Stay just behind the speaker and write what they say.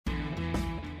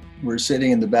we're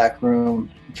sitting in the back room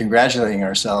congratulating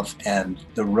ourselves, and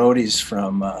the roadies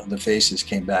from the Faces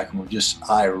came back and were just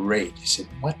irate. He said,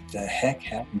 "What the heck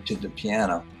happened to the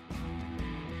piano?"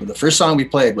 The first song we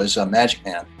played was Magic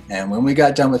Man. And when we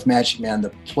got done with Magic Man, the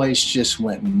place just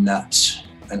went nuts.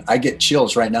 And I get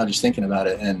chills right now just thinking about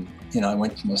it. And, I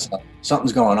went to myself,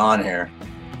 something's going on here.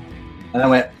 And I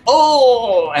went,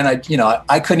 oh, and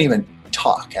I couldn't even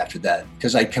talk after that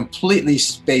because I completely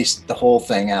spaced the whole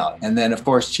thing out. And then, of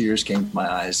course, tears came to my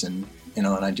eyes and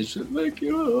I just was like,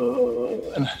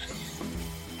 oh.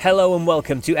 Hello and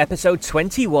welcome to episode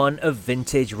 21 of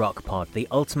Vintage Rock Pod, the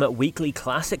ultimate weekly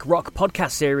classic rock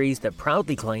podcast series that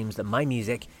proudly claims that my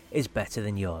music is better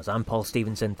than yours. I'm Paul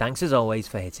Stevenson. Thanks as always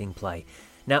for hitting play.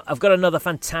 Now, I've got another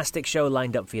fantastic show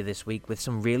lined up for you this week with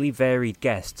some really varied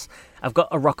guests. I've got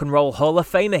a rock and roll Hall of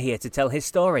Famer here to tell his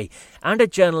story, and a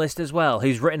journalist as well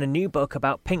who's written a new book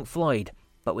about Pink Floyd,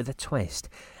 but with a twist.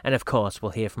 And of course,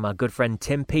 we'll hear from our good friend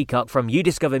Tim Peacock from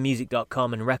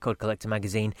youdiscovermusic.com and Record Collector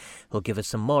magazine, who'll give us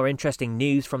some more interesting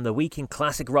news from the week in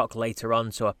classic rock later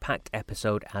on, so a packed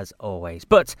episode as always.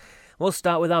 But we'll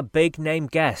start with our big name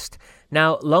guest.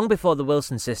 Now, long before the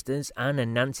Wilson sisters, Anne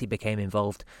and Nancy became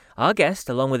involved, our guest,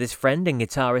 along with his friend and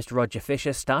guitarist Roger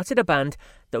Fisher, started a band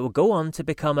that will go on to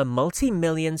become a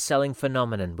multi-million selling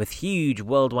phenomenon with huge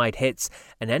worldwide hits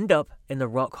and end up in the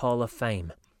Rock Hall of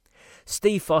Fame.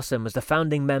 Steve Fossen was the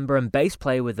founding member and bass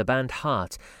player with the band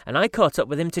Heart, and I caught up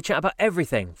with him to chat about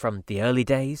everything from the early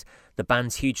days, the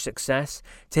band's huge success,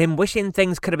 to him wishing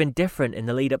things could have been different in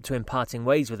the lead up to him parting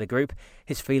ways with the group,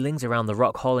 his feelings around the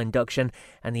Rock Hall induction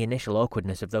and the initial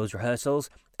awkwardness of those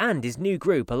rehearsals, and his new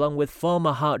group along with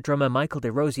former Heart drummer Michael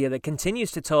DeRosier that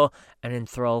continues to tour and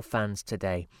enthrall fans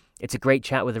today. It's a great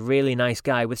chat with a really nice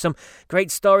guy with some great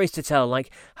stories to tell,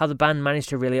 like how the band managed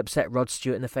to really upset Rod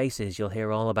Stewart and the Faces. You'll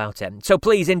hear all about it. So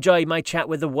please enjoy my chat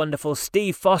with the wonderful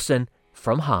Steve Fossen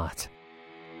from Heart.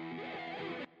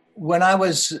 When I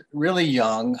was really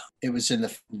young, it was in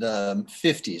the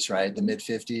 50s, right? The mid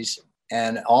 50s.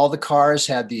 And all the cars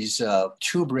had these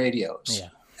tube radios. Yeah.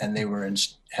 And they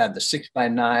had the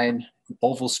 6x9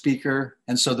 oval speaker.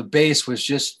 And so the bass was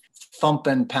just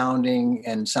thumping, pounding,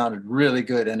 and sounded really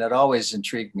good. And it always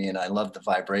intrigued me, and I loved the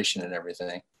vibration and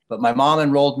everything. But my mom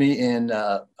enrolled me in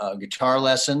guitar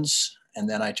lessons, and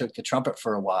then I took the trumpet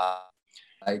for a while.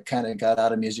 I kind of got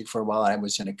out of music for a while. I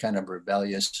was in a kind of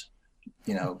rebellious,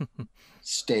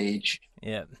 stage.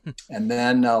 Yeah. And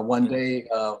then one day,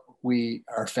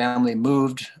 our family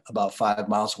moved about 5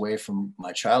 miles away from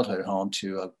my childhood home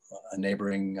to a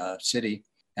neighboring city.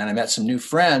 And I met some new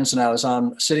friends, and I was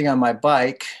sitting on my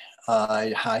bike.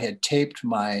 I had taped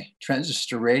my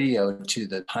transistor radio to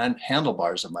the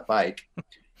handlebars of my bike,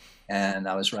 and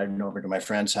I was riding over to my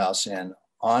friend's house, and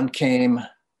on came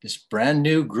this brand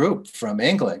new group from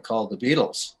England called the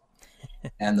Beatles.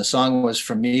 And the song was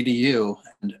From Me to You.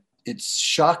 And it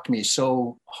shocked me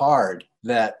so hard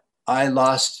that I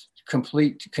lost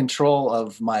complete control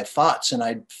of my thoughts, and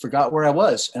I forgot where I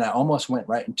was, and I almost went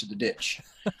right into the ditch.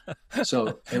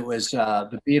 So it was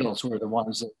the Beatles were the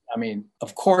ones that,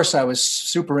 of course I was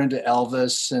super into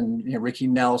Elvis and Ricky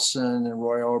Nelson and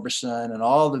Roy Orbison and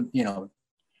all the,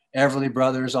 Everly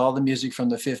Brothers, all the music from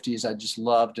the 50s I just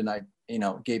loved, and I,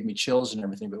 gave me chills and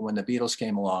everything. But when the Beatles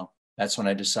came along, that's when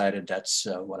I decided that's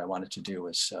what I wanted to do,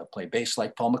 was play bass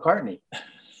like Paul McCartney.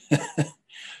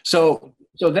 So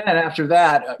then after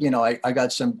that, I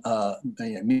got some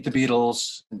Meet the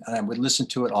Beatles, and I would listen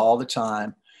to it all the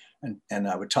time. And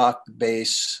I would talk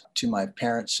bass to my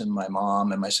parents and my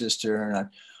mom and my sister. And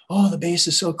the bass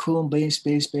is so cool, bass.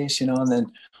 And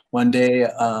then one day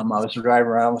I was driving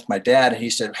around with my dad, and he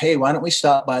said, "Hey, why don't we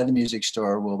stop by the music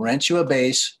store? We'll rent you a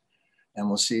bass and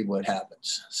we'll see what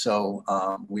happens." So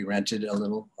we rented a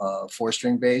little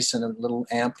 4-string bass and a little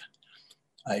amp.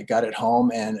 I got it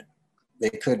home, and they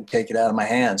couldn't take it out of my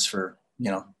hands for,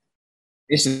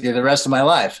 basically the rest of my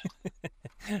life.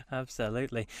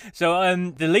 Absolutely. So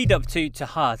the lead up to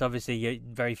Heart, obviously you're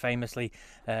very famously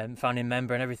founding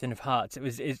member and everything of Heart.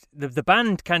 The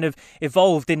band kind of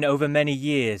evolved in over many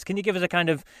years. Can you give us a kind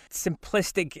of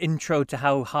simplistic intro to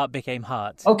how Heart became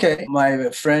Heart? Okay. My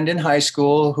friend in high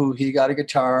school, he got a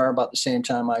guitar about the same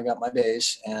time I got my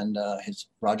bass, and his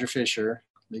Roger Fisher,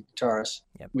 the guitarist.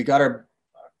 Yep. We got our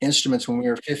instruments when we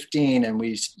were 15, and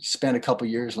we spent a couple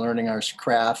of years learning our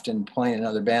craft and playing in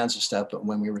other bands and stuff. But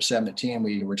when we were 17,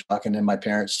 we were talking in my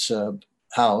parents'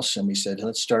 house, and we said,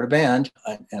 let's start a band.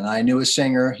 And I knew a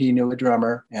singer, he knew a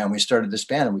drummer, and we started this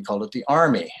band, and we called it the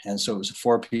Army. And so it was a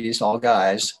 4-piece, all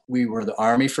guys. We were the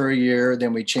Army for a year,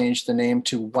 then we changed the name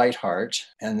to Whiteheart,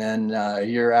 and then a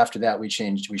year after that we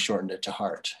shortened it to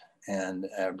Heart. And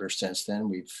ever since then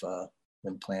we've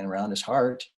been playing around his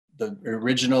heart. The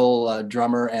original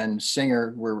drummer and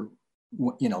singer were,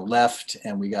 left,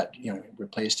 and we got,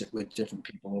 replaced it with different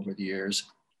people over the years.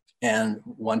 And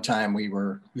one time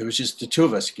it was just the two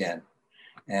of us again.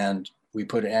 And we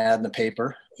put an ad in the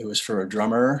paper. It was for a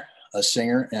drummer, a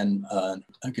singer, and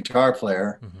a guitar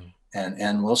player. Mm-hmm. And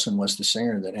Ann Wilson was the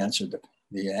singer that answered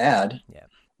the ad. Yeah.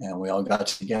 And we all got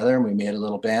together and we made a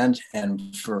little band, and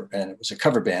it was a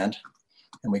cover band,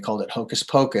 and we called it Hocus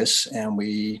Pocus. And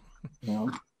we,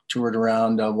 toured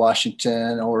around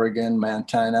Washington, Oregon,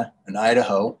 Montana, and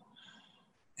Idaho,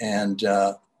 and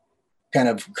kind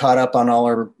of caught up on all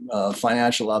our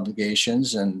financial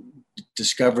obligations, and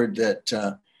discovered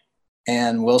that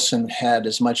Ann Wilson had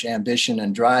as much ambition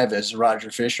and drive as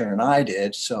Roger Fisher and I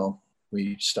did. So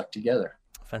we stuck together.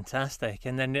 Fantastic.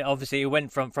 And then obviously it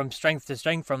went from strength to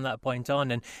strength from that point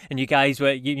on, and you guys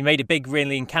you made it big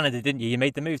really in Canada, didn't you? You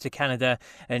made the move to Canada,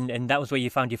 and that was where you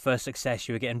found your first success.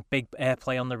 You were getting big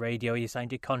airplay on the radio, you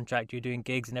signed your contract, you were doing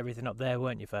gigs and everything up there,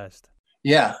 weren't you, first?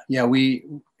 Yeah,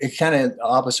 it kind of the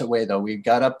opposite way though. We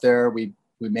got up there, we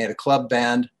made a club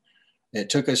band. It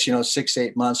took us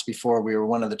 6-8 months before we were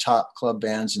one of the top club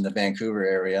bands in the Vancouver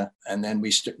area, and then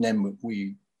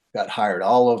we got hired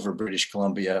all over British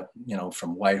Columbia,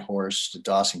 from Whitehorse to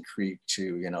Dawson Creek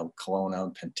to,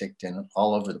 Kelowna, Penticton,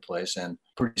 all over the place. And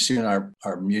pretty soon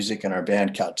our music and our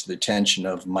band got to the attention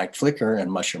of Mike Flicker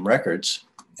and Mushroom Records.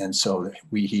 And so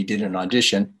he did an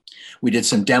audition. We did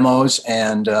some demos,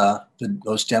 and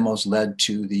those demos led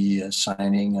to the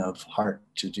signing of Heart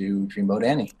to do Dreamboat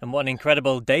Annie. And what an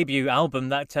incredible debut album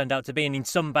that turned out to be. And in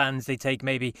some bands, they take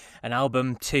maybe an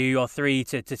album 2 or 3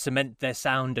 to cement their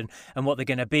sound and what they're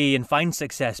going to be and find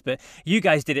success. But you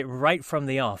guys did it right from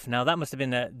the off. Now, that must have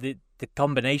been the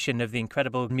combination of the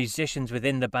incredible musicians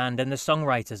within the band and the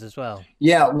songwriters as well.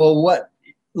 Yeah, well,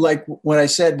 what I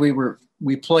said,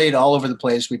 we played all over the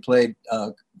place. We played,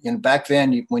 back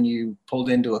then, when you pulled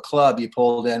into a club, you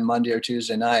pulled in Monday or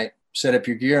Tuesday night, set up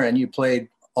your gear, and you played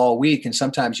all week. And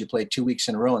sometimes you played 2 weeks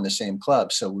in a row in the same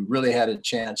club. So we really had a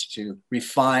chance to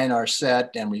refine our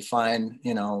set and refine,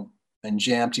 and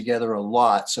jam together a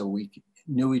lot. So we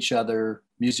knew each other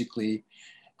musically,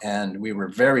 and we were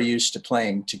very used to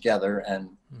playing together and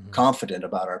confident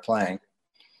about our playing.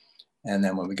 And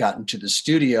then when we got into the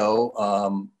studio,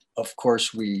 of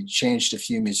course, we changed a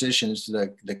few musicians.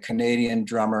 The Canadian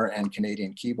drummer and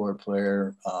Canadian keyboard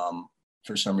player,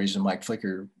 for some reason, Mike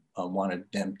Flicker wanted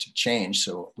them to change.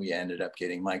 So we ended up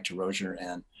getting Mike DeRosier.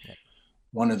 And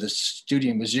one of the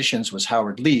studio musicians was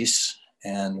Howard Leese.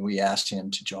 And we asked him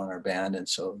to join our band.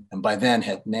 And by then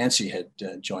Nancy had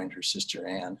joined her sister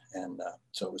Ann. And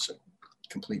so it was a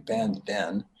complete band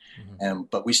then. Mm-hmm.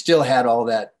 But we still had all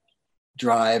that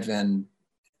drive and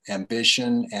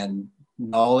ambition and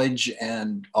knowledge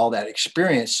and all that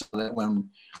experience, so that when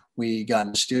we got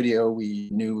in the studio, we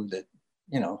knew that,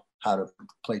 how to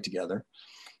play together.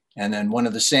 And then one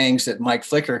of the sayings that Mike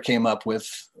Flicker came up with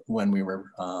when we were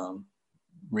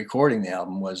recording the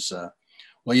album was,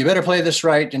 well, you better play this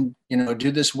right and,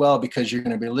 do this well, because you're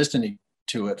going to be listening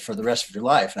to it for the rest of your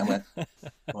life. And I went,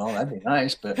 well, that'd be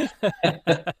nice, but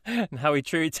and how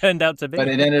true it turned out to be. But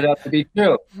it ended up to be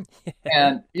true.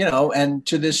 Yeah. And and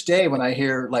to this day, when I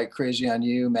hear like Crazy on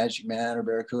You, Magic Man, or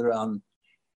Barracuda on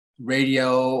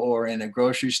radio or in a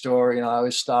grocery store, I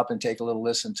always stop and take a little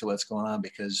listen to what's going on,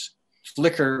 because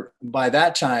Flicker, by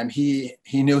that time, he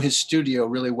knew his studio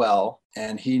really well,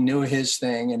 and he knew his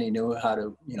thing, and he knew how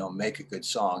to, make a good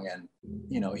song. And,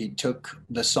 he took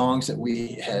the songs that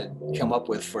we had come up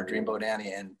with for Dreamboat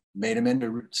Annie and made them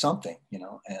into something,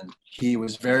 and he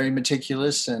was very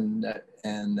meticulous, and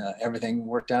everything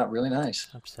worked out really nice.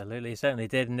 Absolutely, it certainly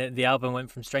did. And the album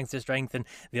went from strength to strength, and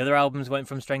the other albums went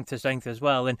from strength to strength as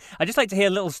well. And I'd just like to hear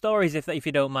little stories, if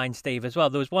you don't mind, Steve, as well.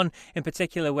 There was one in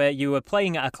particular where you were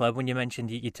playing at a club when you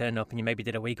mentioned you turned up and you maybe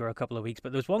did a week or a couple of weeks,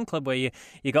 but there was one club where you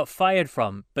got fired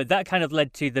from, but that kind of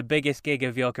led to the biggest gig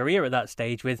of your career at that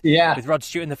stage with Rod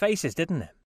Stewart and the Faces, didn't it?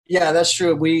 Yeah, that's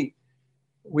true.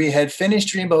 We had finished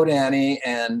Dreamboat Annie,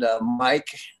 and Mike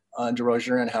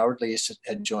DeRosier and Howard Leese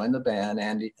had joined the band.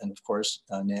 Andy, and of course,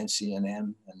 Nancy and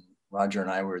Ann and Roger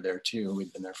and I were there too.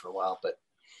 We'd been there for a while.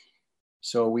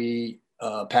 So we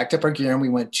packed up our gear and we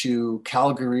went to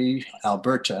Calgary,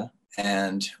 Alberta,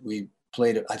 and we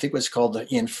played, I think it was called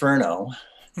the Inferno.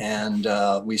 And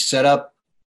we set up,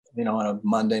 on a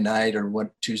Monday night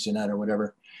or Tuesday night or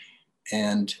whatever.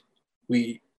 And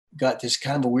we got this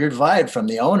kind of a weird vibe from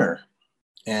the owner.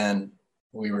 And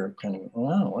we were kind of,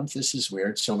 wow, this is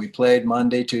weird. So we played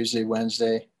Monday, Tuesday,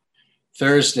 Wednesday,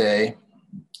 Thursday,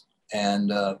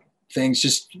 and things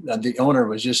the owner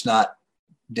was just not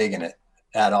digging it.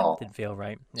 at all. Didn't feel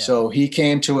right. Yeah. So he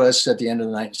came to us at the end of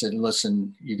the night and said,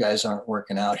 listen, you guys aren't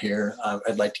working out here.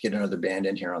 I'd like to get another band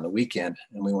in here on the weekend.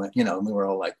 And we went, and we were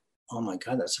all like, oh my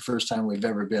God, that's the first time we've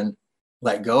ever been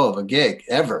let go of a gig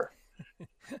ever.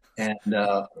 And,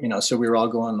 so we were all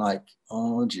going like,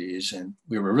 oh, geez. And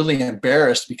we were really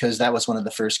embarrassed because that was one of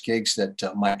the first gigs that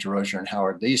Mike DeRozier and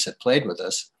Howard Leese had played with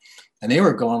us. And they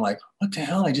were going like, what the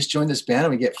hell? I just joined this band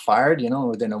and we get fired,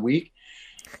 within a week.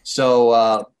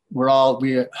 So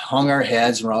we hung our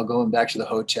heads and we're all going back to the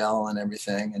hotel and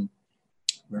everything. And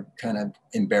we're kind of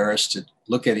embarrassed to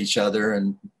look at each other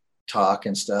and talk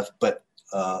and stuff. But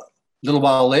a little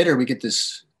while later, we get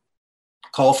this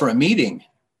call for a meeting.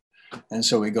 And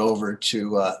so we go over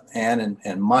to Ann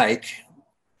and Mike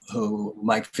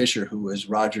Fisher, who was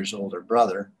Roger's older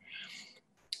brother,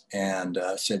 and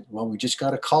said, well, we just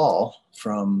got a call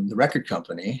from the record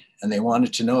company and they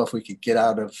wanted to know if we could get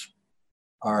out of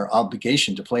our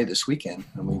obligation to play this weekend.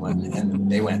 And we went, and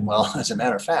they went, well, as a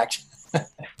matter of fact,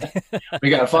 we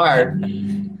got fired.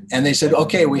 And they said,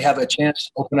 okay, we have a chance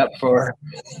to open up for,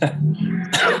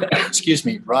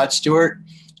 Rod Stewart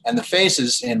and the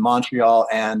Faces in Montreal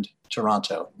and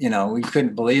Toronto. We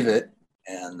couldn't believe it.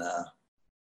 And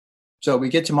so we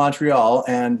get to Montreal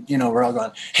and, we're all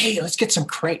going, hey, let's get some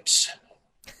crepes.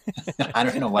 I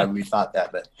don't know why we thought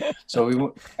that, but so we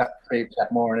got crepes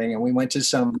that morning and we went to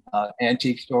some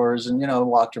antique stores and,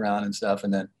 walked around and stuff.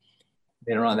 And then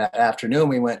later on that afternoon,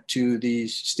 we went to the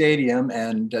stadium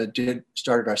and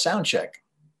started our sound check.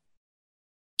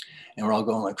 And we're all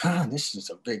going like, oh, this is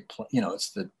a big, it's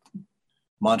the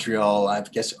Montreal, I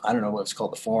guess, I don't know what it's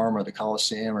called, the Forum or the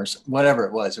Coliseum or whatever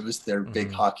it was. It was their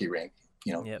big hockey rink,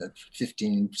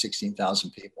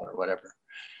 16,000 people or whatever.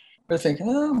 We're thinking,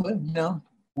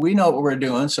 we know what we're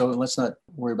doing, so let's not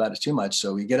worry about it too much.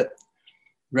 So we get it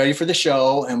ready for the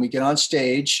show and we get on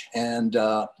stage and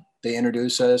they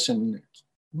introduce us and,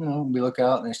 we look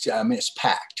out and it's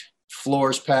packed.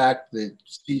 Floor's packed, the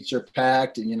seats are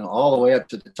packed, and all the way up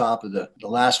to the top of the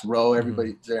last row,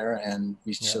 everybody's there. And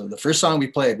so the first song we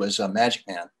played was Magic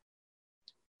Man.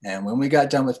 And when we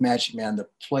got done with Magic Man, the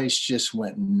place just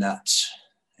went nuts.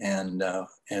 And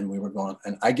we were going,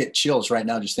 and I get chills right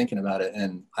now just thinking about it.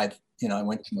 And I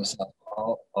went to myself,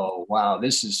 oh wow,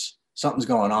 something's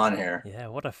going on here. Yeah,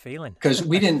 what a feeling. Because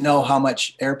we didn't know how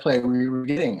much airplay we were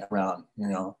getting around,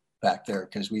 back there,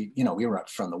 because we were up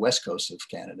from the west coast of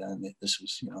Canada and this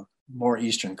was, more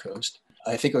eastern coast.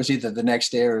 I think it was either the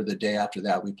next day or the day after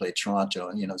that we played Toronto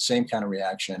and, same kind of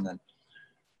reaction.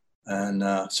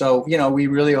 And so, we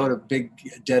really owed a big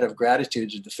debt of gratitude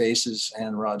to the Faces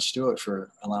and Rod Stewart for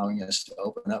allowing us to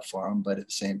open up for them. But at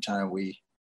the same time, we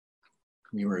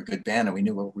were a good band and we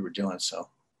knew what we were doing. So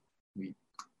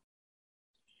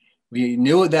we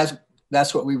knew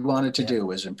that's what we wanted to do,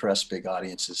 was impress big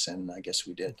audiences. And I guess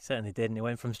we did. Certainly did. And it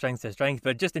went from strength to strength.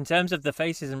 But just in terms of the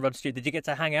Faces and Rod Stewart, did you get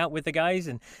to hang out with the guys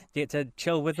and get to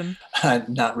chill with them?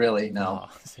 Not really, no. Oh,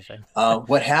 that's a shame.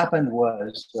 What happened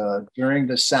was during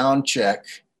the sound check,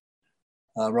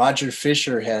 Roger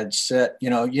Fisher had set,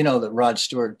 that Rod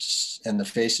Stewart and the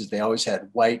Faces, they always had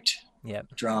white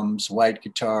drums, white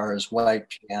guitars, white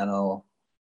piano,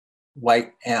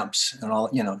 white amps, and all,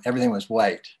 everything was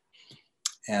white.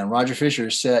 And Roger Fisher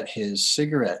set his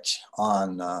cigarette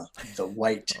on the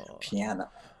white piano.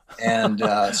 And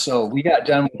so we got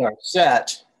done with our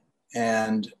set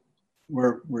and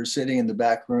we're sitting in the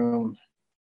back room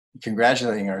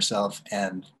congratulating ourselves.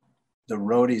 And the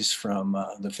roadies from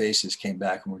the Faces came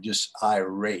back and were just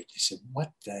irate. They said,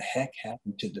 what the heck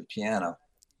happened to the piano?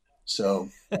 So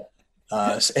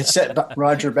it set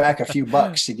Roger back a few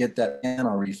bucks to get that piano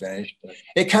refinished.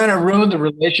 It kind of ruined the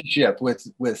relationship with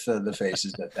the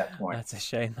Faces at that point. That's a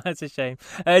shame. That's a shame.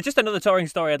 Just another touring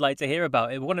story I'd like to hear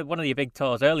about. One of your big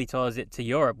tours, early tours to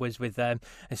Europe, was with a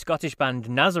Scottish band,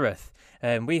 Nazareth.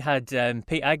 We had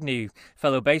Pete Agnew,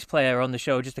 fellow bass player, on the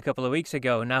show just a couple of weeks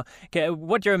ago. Now,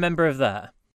 what do you remember of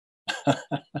that?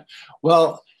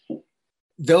 Well,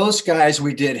 those guys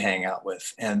we did hang out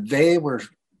with, and they were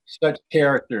such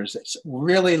characters,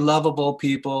 really lovable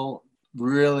people.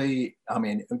 Really, I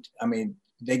mean,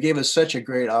 they gave us such a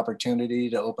great opportunity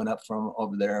to open up from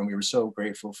over there, and we were so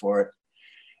grateful for it.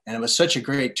 And it was such a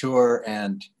great tour,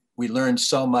 and we learned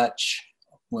so much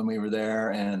when we were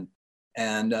there. And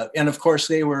of course,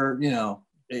 they were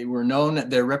known.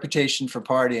 Their reputation for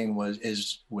partying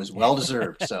was well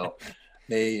deserved. So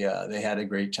they had a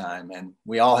great time, and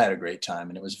we all had a great time,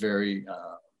 and it was very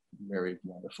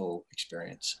wonderful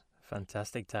experience.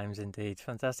 Fantastic times indeed.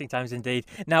 Fantastic times indeed.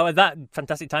 Now, that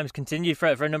fantastic times continued for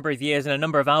a number of years and a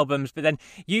number of albums, but then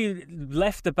you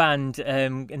left the band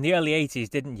in the early 80s,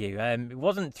 didn't you? It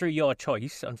wasn't through your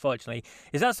choice, unfortunately.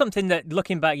 Is that something that,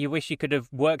 looking back, you wish you could have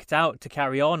worked out to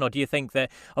carry on? Or do you think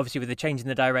that, obviously, with the change in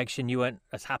the direction, you weren't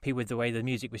as happy with the way the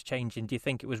music was changing? Do you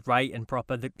think it was right and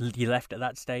proper that you left at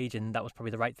that stage and that was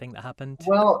probably the right thing that happened?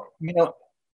 Well,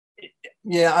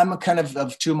 yeah, I'm a kind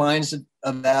of two minds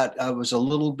of that. I was a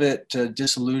little bit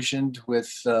disillusioned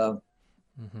with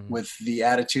the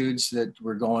attitudes that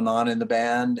were going on in the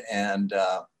band, and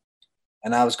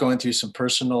I was going through some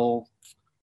personal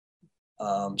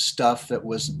stuff that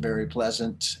wasn't very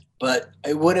pleasant. But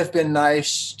it would have been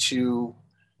nice to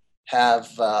have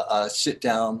a sit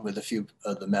down with a few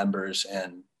of the members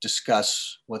and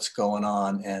discuss what's going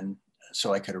on, and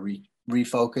so I could have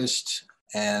refocused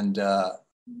and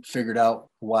figured out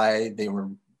why they were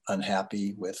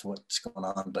unhappy with what's going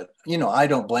on. But I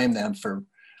don't blame them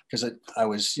because I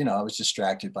was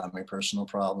distracted by my personal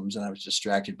problems, and I was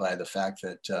distracted by the fact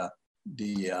that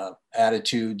the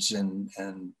attitudes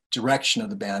and direction of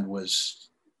the band was,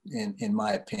 in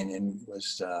my opinion,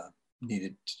 was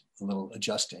needed a little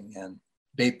adjusting. And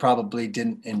they probably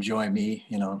didn't enjoy me,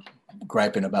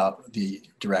 griping about the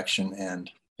direction, and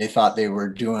they thought they were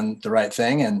doing the right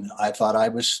thing, and I thought I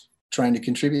was trying to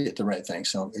contribute the right thing.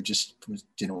 So it just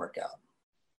didn't work out.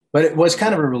 But it was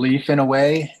kind of a relief in a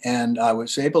way, and I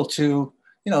was able to,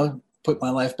 put my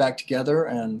life back together.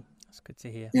 And that's good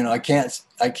to hear. I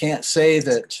can't say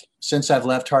that since I've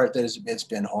left Heart that it's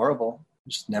been horrible.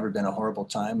 It's never been a horrible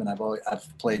time, and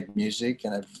I've played music,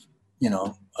 and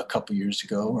a couple years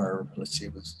ago, or let's see,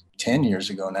 it was 10 years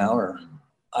ago now, or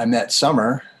I met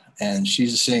Summer, and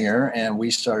she's a singer, and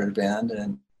we started a band,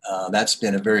 and that's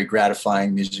been a very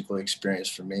gratifying musical experience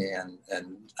for me. And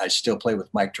I still play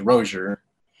with Mike DeRozier,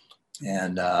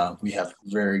 and we have a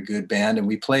very good band, and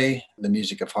we play the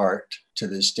music of Heart to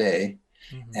this day.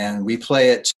 Mm-hmm. And we play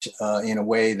it in a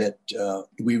way that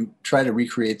we try to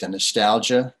recreate the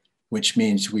nostalgia, which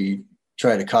means we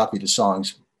try to copy the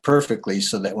songs perfectly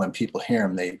so that when people hear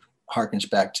them, they harkens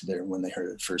back to when they heard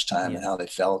it the first time, and how they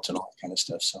felt and all that kind of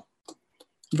stuff. So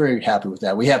I'm very happy with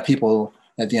that. We have people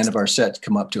at the end of our set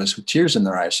come up to us with tears in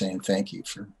their eyes saying thank you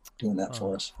for doing that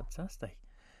for us. Fantastic.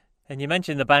 And you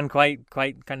mentioned the band quite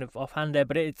kind of offhand there,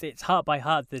 but it's Heart by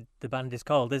Heart that the band is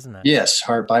called, isn't it? Yes,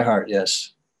 Heart by Heart,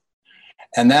 yes.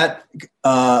 And that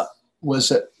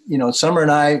was, Summer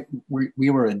and I, we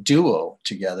were a duo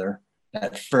together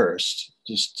at first,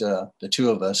 just the two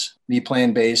of us, me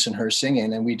playing bass and her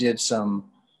singing. And we did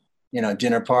some,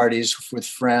 dinner parties with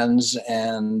friends,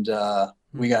 and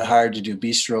we got hired to do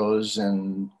bistros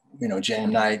and,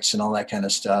 jam nights and all that kind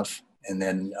of stuff. And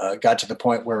then got to the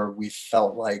point where we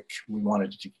felt like we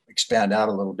wanted to expand out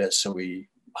a little bit. So we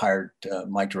hired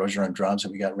Mike DeRozier on drums,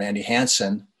 and we got Randy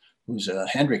Hansen, who's a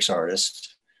Hendrix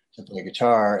artist, to play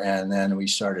guitar. And then we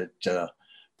started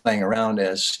playing around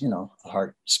as, a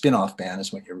Heart spin-off band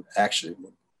is what you actually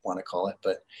want to call it.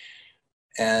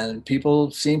 And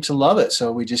people seemed to love it.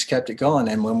 So we just kept it going.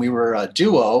 And when we were a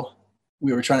duo,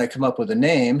 we were trying to come up with a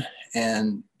name.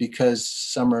 And because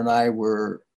Summer and I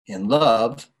were in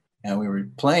love and we were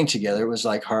playing together, it was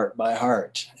like Heart by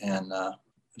Heart. And it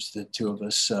was the two of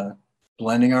us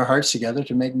blending our hearts together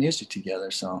to make music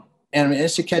together. So, and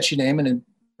it's a catchy name, and it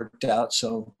worked out.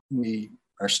 So we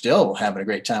are still having a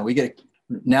great time.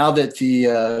 Now that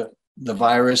the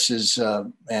virus is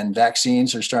and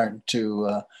vaccines are starting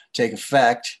to take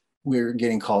effect, we're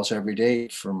getting calls every day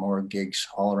for more gigs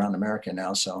all around America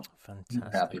now. So fantastic.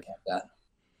 I'm happy about that.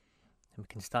 We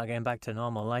can start getting back to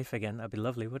normal life again. That'd be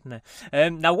lovely, wouldn't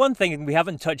it? Now, one thing we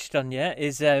haven't touched on yet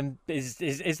is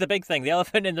the big thing, the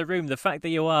elephant in the room, the fact that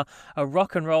you are a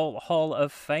Rock and Roll Hall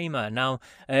of Famer. Now,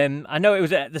 I know it was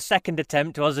the second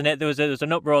attempt, wasn't it? There was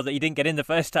an uproar that you didn't get in the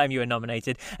first time you were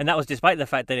nominated, and that was despite the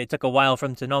fact that it took a while for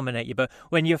them to nominate you. But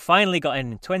when you finally got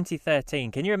in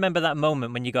 2013, can you remember that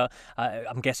moment when you got,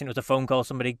 I'm guessing it was a phone call,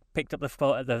 somebody picked up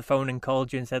the phone and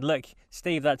called you and said, "Look,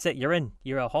 Steve, that's it, you're in.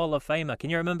 You're a Hall of Famer."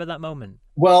 Can you remember that moment?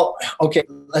 Well, okay,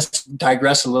 let's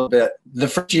digress a little bit. The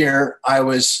first year, I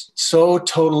was so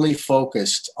totally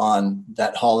focused on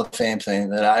that Hall of Fame thing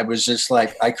that I was just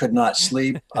like, I could not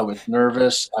sleep. I was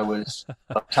nervous. I was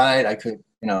uptight.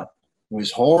 It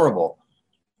was horrible.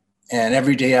 And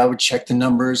every day I would check the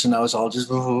numbers, and I was all just,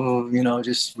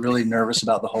 just really nervous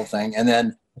about the whole thing. And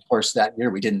then, of course, that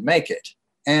year we didn't make it.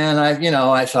 And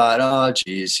I thought, oh,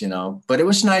 geez, but it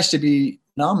was nice to be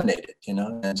nominated,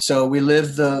 and so we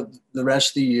lived the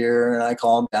rest of the year, and I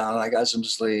calmed down, and I got some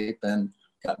sleep and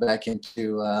got back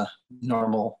into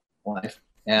normal life.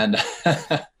 And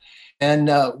and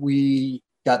we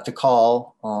got the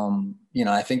call.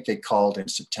 I think they called in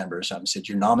September or something, said,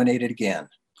 "You're nominated again."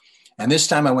 And this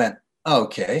time I went, oh,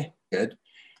 okay, good.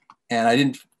 And I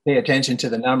didn't pay attention to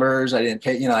the numbers. I didn't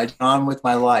pay, I got on with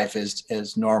my life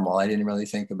as normal. I didn't really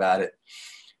think about it.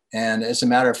 And as a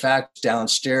matter of fact,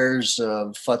 downstairs,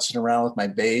 futzing around with my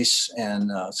bass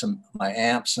and my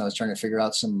amps, and I was trying to figure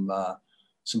out some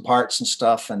parts and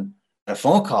stuff, and a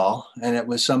phone call, and it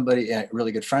was somebody, a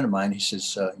really good friend of mine. He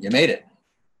says, "You made it."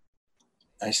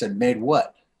 I said, "Made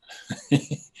what?"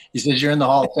 He says, "You're in the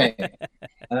Hall of Fame."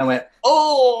 And I went,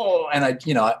 "Oh!" And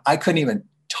I couldn't even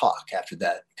talk after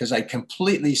that because I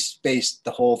completely spaced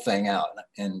the whole thing out.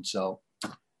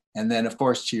 And then of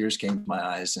course tears came to my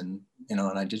eyes, and and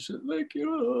I just like,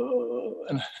 oh.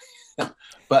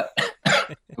 But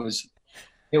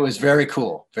it was very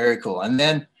cool, very cool. And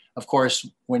then of course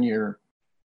when you're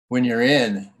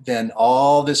in, then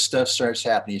all this stuff starts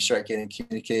happening. You start getting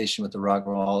communication with the Rock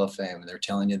and Roll Hall of Fame, and they're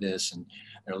telling you this, and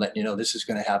they're letting you know this is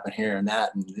going to happen here and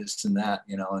that and this and that,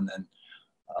 and then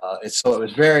it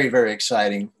was very, very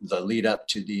exciting, the lead up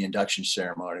to the induction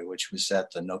ceremony, which was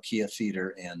at the Nokia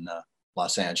Theater in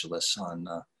Los Angeles on,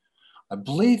 I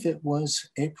believe it was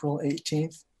April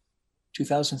 18th,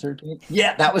 2013.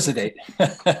 Yeah, that was the date.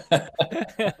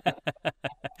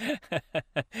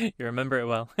 You remember it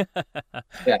well.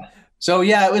 Yeah. So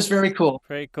yeah, it was very cool.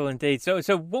 Very cool indeed. So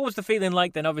what was the feeling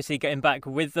like then, obviously, getting back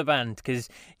with the band? Because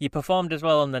you performed as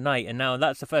well on the night, and now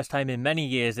that's the first time in many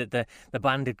years that the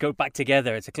band had got back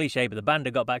together. It's a cliche, but the band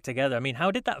had got back together. I mean,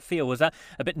 how did that feel? Was that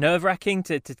a bit nerve-wracking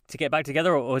to get back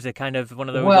together, or was it kind of one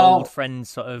of those old friends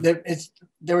sort of?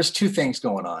 There was two things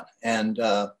going on. And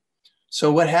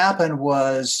so what happened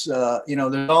was,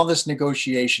 there's all this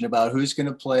negotiation about who's going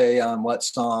to play on what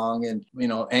song. And,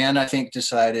 Anne, I think,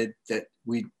 decided that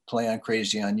we'd play on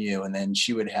Crazy on You. And then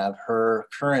she would have her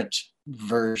current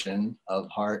version of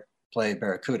Heart play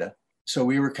Barracuda. So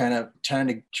we were kind of trying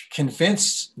to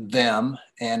convince them,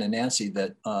 Anne and Nancy,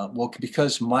 that,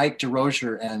 because Mike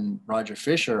DeRozier and Roger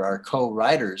Fisher are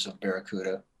co-writers of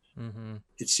Barracuda, mm-hmm.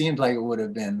 It seemed like it would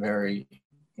have been very,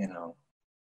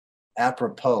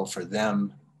 apropos for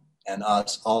them and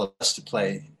us, all of us, to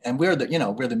play. And we're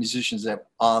the musicians that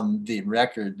on the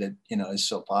record that, is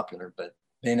so popular, but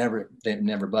they've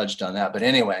never budged on that. But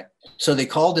anyway, so they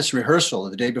called this rehearsal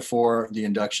the day before the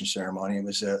induction ceremony. It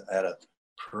was at a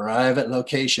private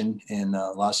location in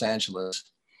Los Angeles.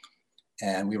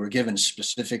 And we were given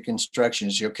specific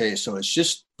instructions. Okay, so it's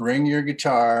just bring your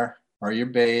guitar or your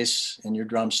bass and your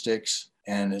drumsticks,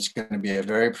 and it's going to be a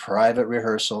very private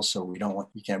rehearsal. So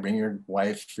you can't bring your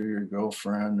wife or your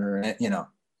girlfriend or,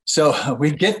 So we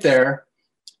get there,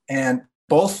 and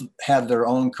both have their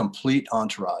own complete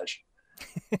entourage.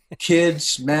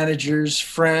 Kids, managers,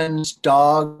 friends,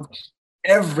 dogs,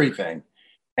 everything.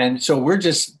 And so we're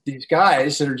just these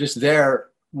guys that are just there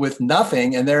with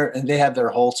nothing, and they have their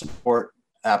whole support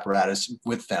apparatus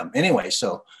with them. Anyway,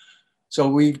 so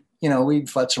we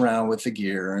futz around with the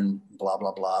gear and blah,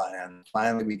 blah, blah. And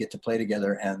finally we get to play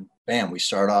together, and bam, we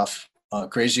start off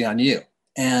Crazy on You.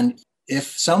 And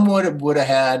if someone would have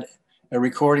had a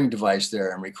recording device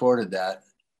there and recorded that,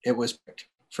 it was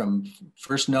from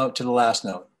first note to the last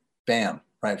note, bam,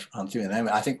 right on through. And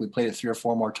I think we played it 3 or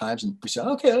 4 more times, and we said,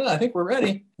 okay, I think we're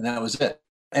ready. And that was it.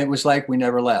 It was like we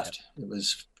never left. It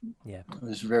was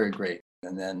very great.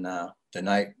 And then the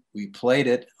night we played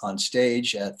it on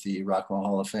stage at the Rock and Roll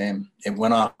Hall of Fame, it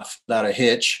went off without a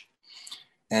hitch.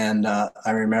 And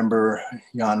I remember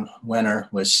Jan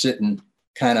Wenner was sitting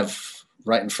kind of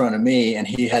right in front of me, and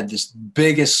he had this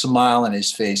biggest smile on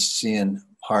his face seeing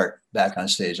Heart back on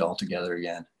stage all together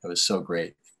again. It was so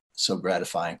great, so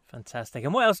gratifying. Fantastic.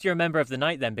 And what else do you remember of the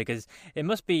night then? Because it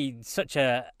must be such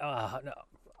a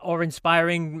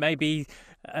awe-inspiring, maybe,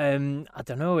 I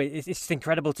don't know, it's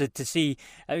incredible to see.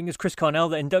 I think it was Chris Cornell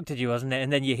that inducted you, wasn't it?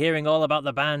 And then you're hearing all about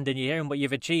the band, and you're hearing what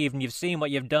you've achieved, and you've seen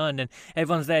what you've done, and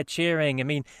everyone's there cheering. I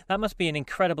mean, that must be an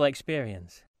incredible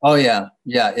experience. Oh yeah,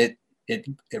 it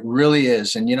really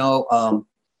is. And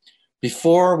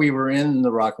before we were in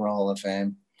the Rock and Roll Hall of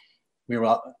Fame, we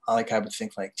were I would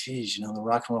think like, geez, the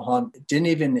Rock and Roll Hall didn't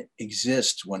even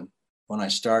exist when I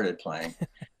started playing.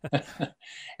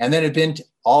 And then it'd been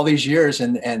all these years,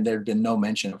 and there'd been no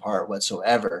mention of Heart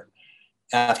whatsoever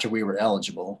after we were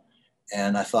eligible.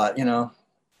 And I thought, I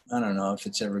don't know if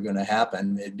it's ever going to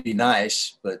happen. It'd be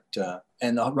nice, but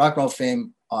and the Rock and Roll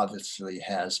Fame obviously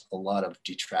has a lot of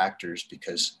detractors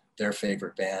because their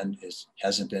favorite band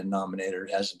hasn't been nominated,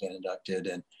 hasn't been inducted,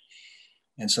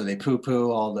 and so they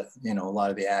poo-poo all the a lot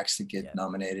of the acts that get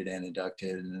nominated and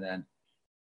inducted,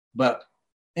 but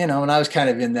and I was kind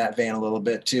of in that vein a little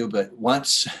bit too. But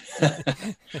once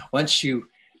you're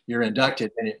you're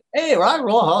inducted, and hey, Rock and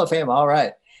Roll Hall of Fame, all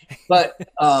right. But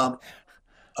a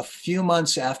few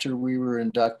months after we were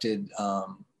inducted,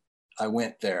 I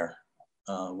went there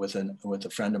with a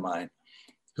friend of mine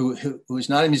who's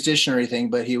not a musician or anything,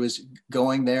 but he was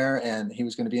going there and he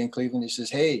was going to be in Cleveland. He says,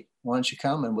 hey, why don't you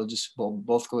come and we'll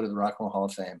both go to the Rock and Roll Hall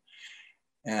of Fame.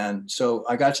 And so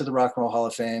I got to the Rock and Roll Hall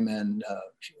of Fame, and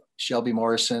Shelby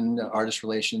Morrison, artist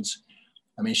relations,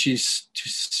 I mean, she's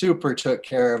super took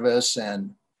care of us.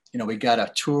 And, we got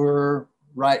a tour,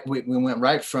 right? We went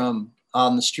right from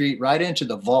on the street right into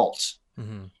the vault.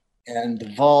 Mm-hmm. And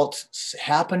the vault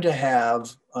happened to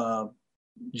have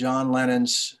John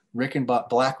Lennon's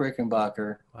Black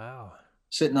Rickenbacker, wow,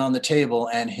 sitting on the table,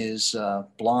 and his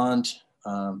blonde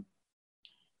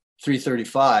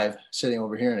 335 sitting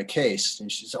over here in a case.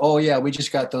 And she said, oh yeah, we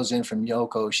just got those in from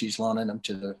Yoko. She's loaning them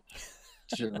to the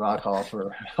Rock Hall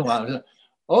for a while.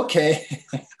 Okay.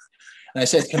 And I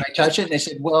said, can I touch it? And they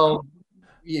said, well,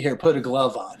 here, put a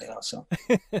glove on, so.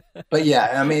 But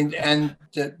yeah, I mean, and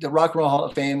the Rock and Roll Hall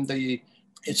of Fame,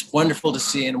 it's wonderful to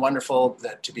see and wonderful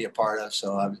to be a part of.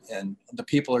 So, and the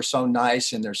people are so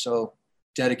nice and they're so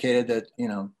dedicated that,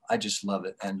 I just love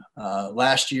it. And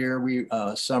last year,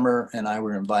 Summer and I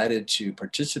were invited to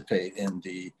participate in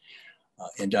the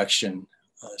induction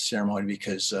ceremony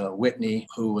because Whitney,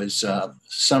 who was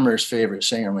Summer's favorite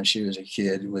singer when she was a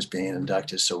kid, was being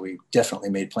inducted. So we definitely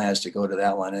made plans to go to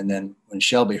that one. And then when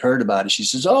Shelby heard about it, she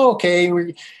says, oh, okay,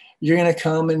 you're going to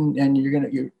come and we're going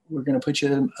to put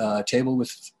you at a table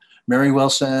with Mary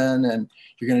Wilson, and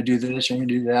you're going to do this, you're going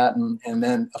to do that. And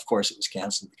then, of course, it was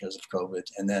canceled because of COVID.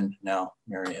 And then now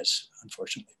Mary has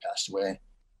unfortunately passed away.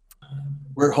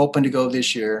 We're hoping to go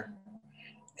this year,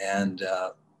 and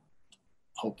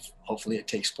hopefully it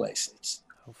takes place.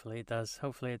 Hopefully it does.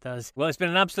 Well, it's been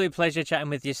an absolute pleasure chatting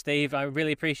with you, Steve. I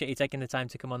really appreciate you taking the time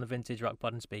to come on the Vintage Rock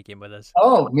Pod and speaking with us.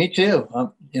 Oh, me too.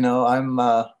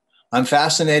 I'm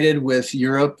fascinated with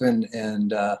Europe and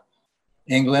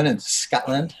England and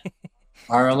Scotland,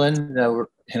 Ireland.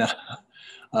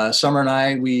 Summer and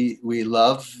I, we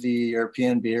love the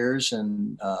European beers,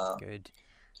 and good.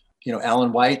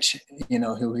 Alan White,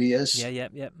 who he is.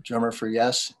 Yeah. Drummer for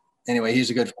Yes. Anyway, he's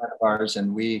a good friend of ours,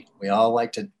 and we all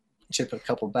like to tip a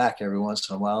couple back every once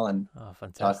in a while and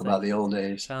talk about the old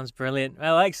days. Sounds brilliant.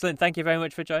 Well, excellent. Thank you very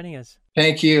much for joining us.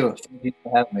 Thank you. Thank you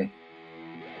for having me.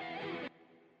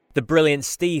 The brilliant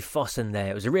Steve Fossen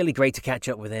there. It was really great to catch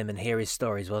up with him and hear his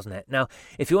stories, wasn't it? Now,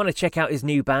 if you want to check out his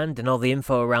new band and all the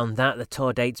info around that, the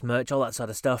tour dates, merch, all that sort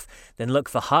of stuff, then look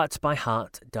for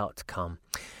heartbyheart.com.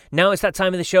 Now it's that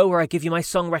time of the show where I give you my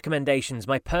song recommendations,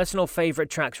 my personal favourite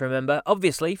tracks, remember.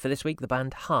 Obviously, for this week, the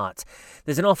band Heart.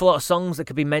 There's an awful lot of songs that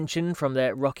could be mentioned, from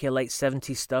the rockier late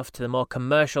 70s stuff to the more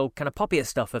commercial, kind of poppier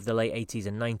stuff of the late 80s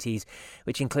and 90s,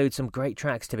 which includes some great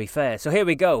tracks, to be fair. So here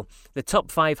we go. The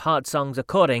top 5 Heart songs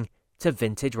according to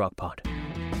Vintage Rock Pod.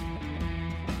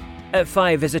 At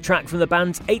 5 is a track from the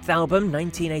band's 8th album,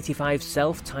 1985's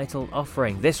self-titled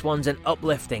Offering. This one's an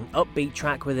uplifting, upbeat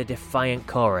track with a defiant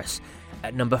chorus.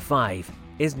 At number 5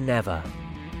 is Never.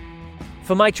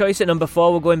 For my choice at number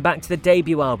 4, we're going back to the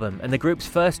debut album and the group's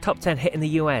first top 10 hit in the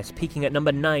US, peaking at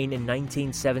number 9 in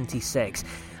 1976.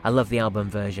 I love the album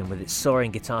version with its soaring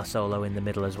guitar solo in the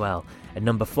middle as well. At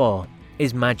number 4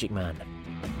 is Magic Man.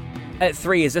 At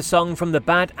 3 is a song from the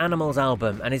Bad Animals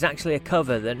album, and is actually a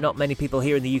cover that not many people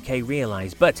here in the UK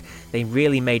realise, but they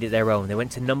really made it their own. They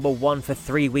went to number 1 for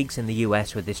 3 weeks in the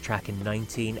US with this track in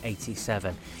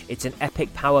 1987. It's an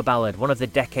epic power ballad, one of the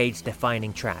decade's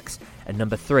defining tracks, and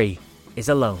number 3 is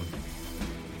Alone.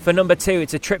 For number 2,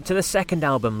 it's a trip to the second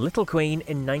album, Little Queen,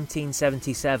 in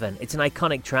 1977. It's an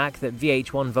iconic track that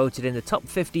VH1 voted in the top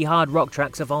 50 hard rock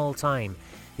tracks of all time.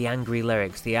 The angry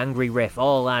lyrics, the angry riff,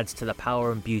 all adds to the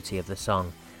power and beauty of the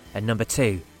song. And number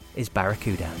 2 is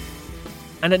Barracuda.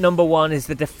 And at number 1 is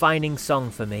the defining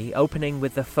song for me, opening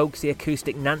with the folksy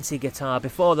acoustic Nancy guitar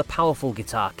before the powerful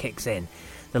guitar kicks in.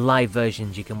 The live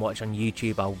versions you can watch on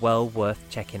YouTube are well worth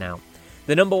checking out.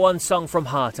 The number 1 song from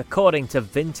Heart, according to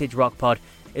Vintage Rock Pod,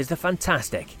 is the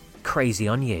fantastic Crazy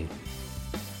on You.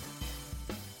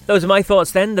 Those are my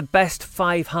thoughts then, the best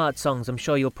 5 Heart songs. I'm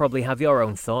sure you'll probably have your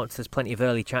own thoughts. There's plenty of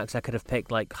early tracks I could have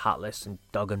picked, like Heartless and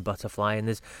Dog and Butterfly, and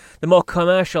there's the more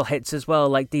commercial hits as well,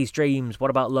 like These Dreams,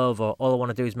 What About Love, or All I Want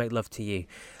to Do Is Make Love to You.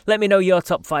 Let me know your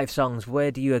top 5 songs.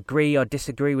 Where do you agree or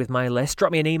disagree with my list?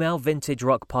 Drop me an email,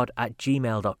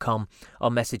 vintagerockpod@gmail.com,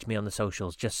 or message me on the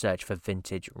socials. Just search for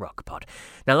Vintage Rock Pod.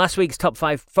 Now, last week's top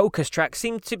 5 focus tracks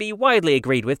seemed to be widely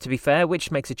agreed with, to be fair,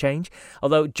 which makes a change.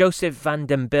 Although Joseph Van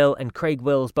Den Bill and Craig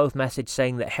Wills Beatles both messaged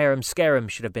saying that Harem Scarum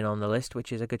should have been on the list,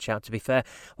 which is a good shout to be fair,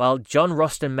 while John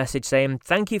Roston messaged saying,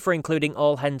 "Thank you for including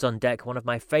All Hands on Deck, one of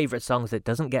my favourite songs that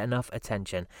doesn't get enough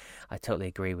attention." I totally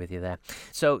agree with you there.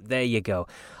 So there you go.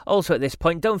 Also at this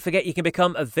point, don't forget you can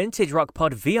become a Vintage Rock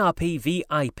Pod VRP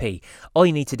VIP. All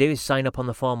you need to do is sign up on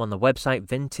the form on the website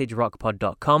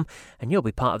vintagerockpod.com and you'll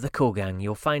be part of the cool gang.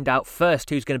 You'll find out first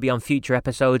who's going to be on future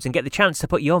episodes and get the chance to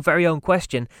put your very own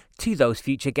question to those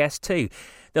future guests too.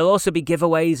 There'll also be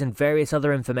giveaways and various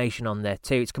other information on there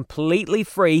too. It's completely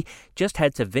free. Just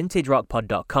head to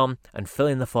vintagerockpod.com and fill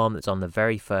in the form that's on the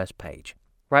very first page.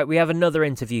 Right, we have another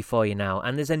interview for you now,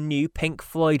 and there's a new Pink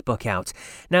Floyd book out.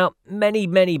 Now,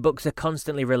 many books are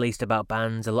constantly released about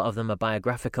bands. A lot of them are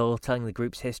biographical, telling the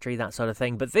group's history, that sort of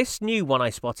thing. But this new one I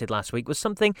spotted last week was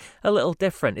something a little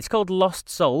different. It's called Lost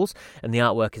Souls, and the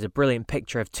artwork is a brilliant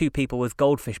picture of two people with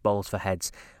goldfish bowls for heads.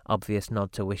 Obvious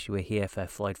nod to Wish You Were Here for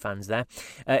Floyd fans there.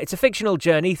 It's a fictional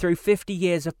journey through 50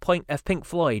 years of Pink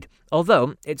Floyd,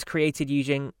 although it's created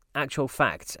using actual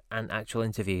facts and actual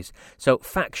interviews. So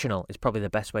factional is probably the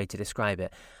best way to describe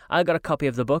it. I got a copy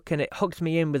of the book and it hooked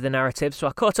me in with the narrative, so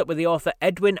I caught up with the author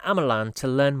Edwin Ameland to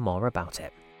learn more about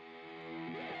it.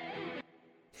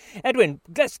 Edwin,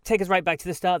 let's take us right back to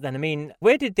the start then. I mean,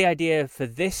 where did the idea for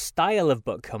this style of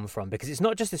book come from? Because it's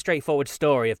not just a straightforward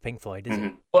story of Pink Floyd, is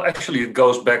it? Well, actually, it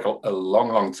goes back a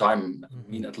long time. I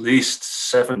mean, at least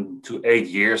 7 to 8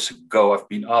 years ago, I've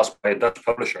been asked by a Dutch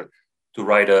publisher to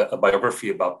write a biography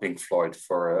about Pink Floyd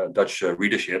for Dutch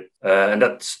readership. And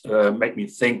that made me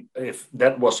think if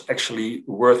that was actually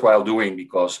worthwhile doing,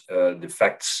 because the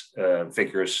facts,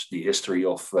 figures, the history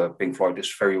of Pink Floyd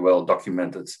is very well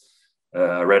documented.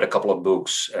 I read a couple of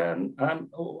books and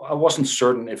I wasn't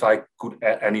certain if I could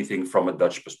add anything from a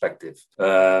Dutch perspective.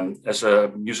 As a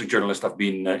music journalist, I've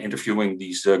been interviewing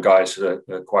these guys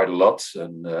quite a lot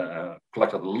and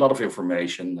collected a lot of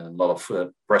information and a lot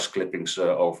of press clippings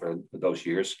over those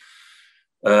years.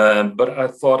 But I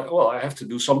thought, well, I have to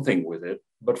do something with it,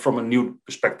 but from a new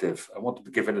perspective. I wanted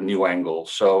to give it a new angle.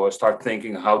 So I started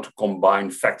thinking how to combine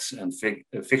facts and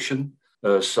fiction.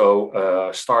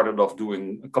 So started off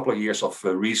doing a couple of years of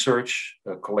research,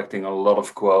 collecting a lot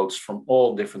of quotes from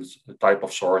all different type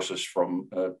of sources, from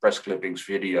press clippings,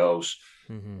 videos,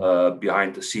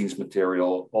 behind the scenes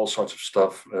material, all sorts of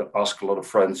stuff. Asked a lot of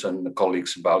friends and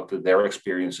colleagues about their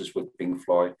experiences with Pink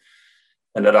Floyd.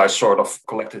 And that I sort of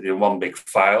collected in one big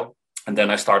file. And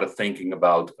then I started thinking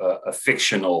about a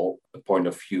fictional point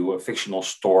of view, a fictional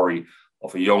story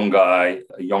of a young guy,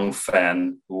 a young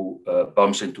fan who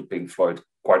bumps into Pink Floyd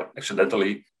quite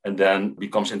accidentally and then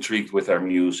becomes intrigued with their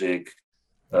music.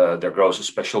 There grows a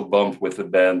special bond with the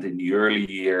band in the early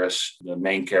years. The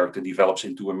main character develops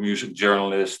into a music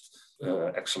journalist,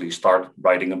 actually started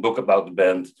writing a book about the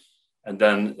band. And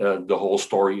then the whole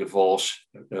story evolves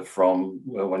from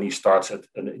when he starts at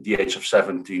the age of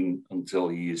 17 until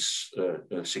he is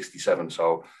 67.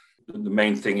 So the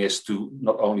main thing is to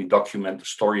not only document the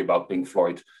story about Pink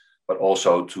Floyd, but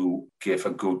also to give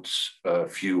a good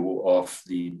view of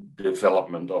the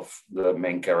development of the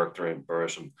main character in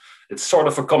person. It's sort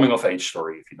of a coming-of-age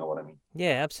story, if you know what I mean.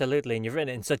 Yeah, absolutely. And you've written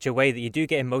it in such a way that you do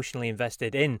get emotionally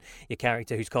invested in your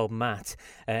character, who's called Matt,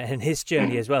 and his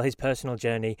journey as well, his personal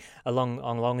journey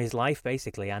along his life,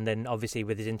 basically, and then obviously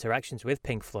with his interactions with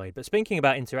Pink Floyd. But speaking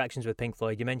about interactions with Pink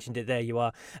Floyd, you mentioned it there. You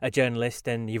are a journalist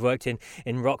and you've worked in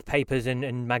rock papers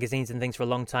and magazines and things for a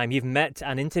long time. You've met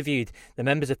and interviewed the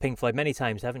members of Pink Floyd many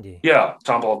times, haven't you? Yeah, for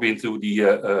example, I've been to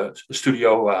the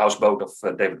studio houseboat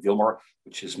of David Gilmour,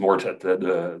 which is moored at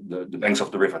the banks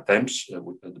of the River Thames.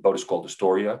 The boat is called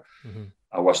Astoria.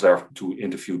 I was there to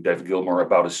interview David Gilmour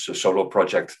about his solo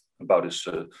project, about his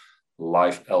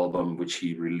live album, which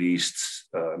he released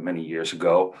many years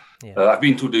ago. Yeah. I've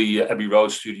been to the Abbey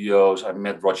Road studios. I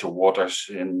met Roger Waters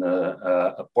in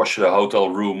a posh hotel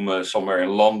room somewhere in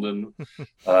London.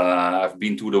 I've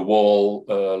been to the Wall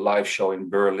live show in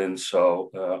Berlin.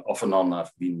 So off and on,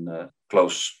 I've been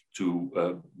close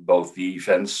to both the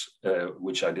events,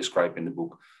 which I describe in the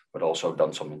book, but also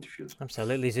done some interviews.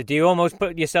 Absolutely. So do you almost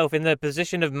put yourself in the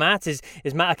position of Matt? Is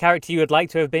Matt a character you would like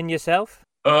to have been yourself?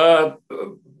 For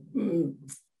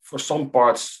some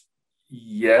parts,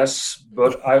 yes,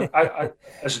 but I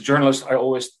as a journalist, I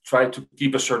always try to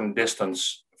keep a certain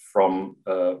distance from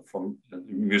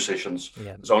musicians.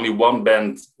 Yeah. There's only one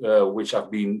band which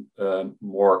I've been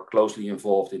more closely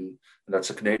involved in, and that's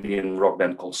a Canadian rock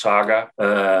band called Saga,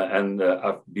 and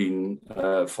I've been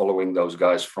following those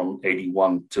guys from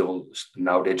 '81 till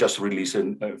now. They just released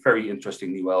a very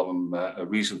interesting new album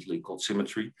recently called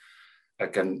Symmetry. I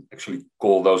can actually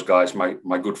call those guys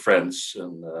my good friends.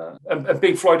 And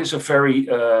Pink Floyd is a very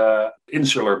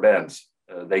insular band.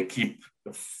 they keep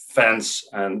fans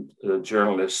and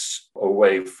journalists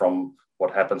away from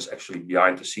what happens actually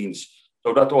behind the scenes.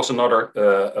 So that was another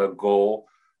goal,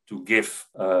 to give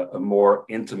a more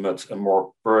intimate, a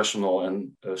more personal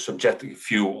and subjective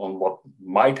view on what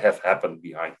might have happened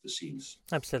behind the scenes.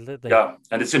 Absolutely. Yeah,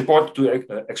 and it's important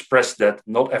to express that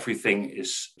not everything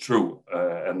is true,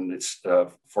 and it's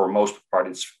for most part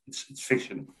it's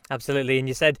fiction. Absolutely, and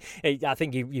you said, I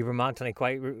think you remarked on it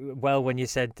quite well when you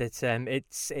said that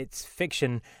it's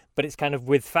fiction, but it's kind of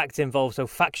with facts involved, so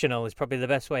factional is probably the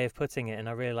best way of putting it. And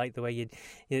I really like the way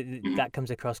that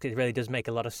comes across, because it really does make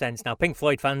a lot of sense. Now, Pink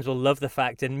Floyd fans will love the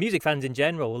fact, and music fans in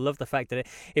general will love the fact that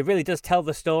it really does tell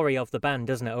the story of the band,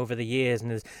 doesn't it, over the years?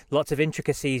 And there's lots of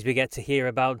intricacies we get to hear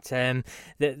about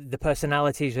the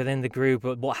personalities within the group,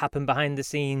 what happened behind the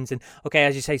scenes. And okay,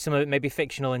 as you say, some of it may be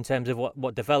fictional in terms of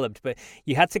what developed, but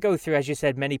you had to go through, as you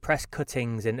said, many press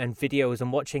cuttings and videos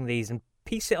and watching these and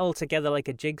piece it all together like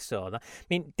a jigsaw. I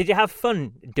mean, did you have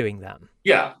fun doing that?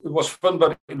 Yeah, it was fun,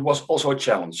 but it was also a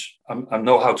challenge. I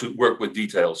know how to work with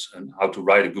details and how to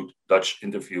write a good Dutch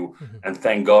interview. Mm-hmm. And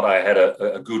thank God I had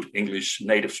a good English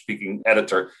native speaking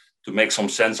editor to make some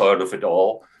sense out of it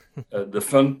all. The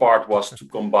fun part was to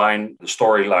combine the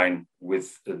storyline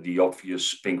with the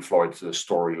obvious Pink Floyd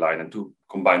storyline, and to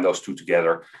combine those two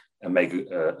together and make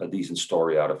a decent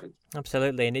story out of it.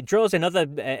 Absolutely, and it draws in other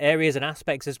areas and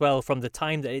aspects as well from the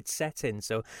time that it's set in.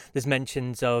 So there's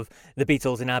mentions of the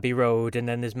Beatles in Abbey Road, and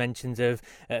then there's mentions of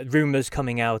rumours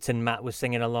coming out, and Matt was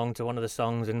singing along to one of the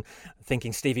songs and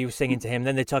thinking Stevie was singing to him.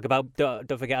 Then they talk about,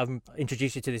 don't forget, I've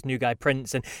introduced you to this new guy,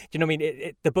 Prince. And do you know what I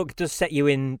mean? The book does set you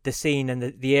in the scene and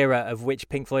the era of which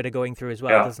Pink Floyd are going through as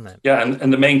well, doesn't it? Yeah,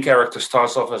 and the main character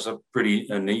starts off as a pretty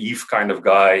naive kind of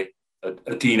guy,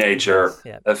 a teenager,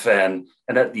 a fan,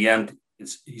 and at the end,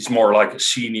 he's more like a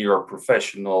senior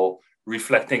professional,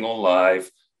 reflecting on life,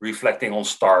 reflecting on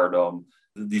stardom.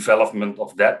 The development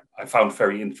of that I found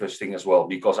very interesting as well,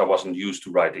 because I wasn't used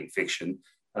to writing fiction,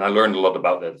 and I learned a lot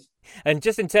about that. And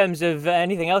just in terms of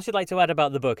anything else you'd like to add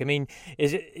about the book, I mean,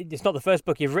 it's not the first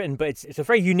book you've written, but it's a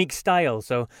very unique style.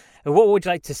 So what would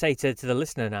you like to say to the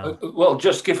listener now? Well,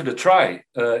 just give it a try.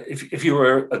 If you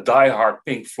were a diehard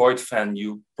Pink Floyd fan,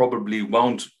 you probably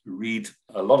won't read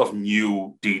a lot of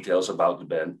new details about the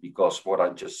band, because what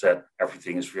I just said,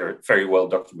 everything is very, very well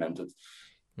documented.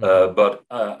 Mm-hmm. But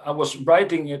I was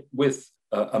writing it with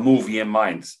a movie in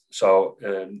mind. So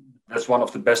that's one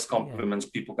of the best compliments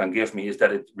people can give me, is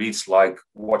that it reads like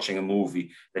watching a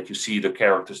movie, that you see the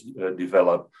characters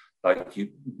develop, like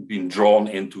you've been drawn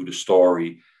into the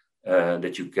story,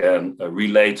 that you can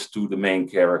relate to the main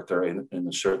character in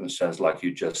a certain sense, like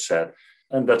you just said.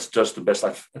 And that's just the best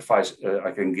advice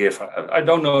I can give. I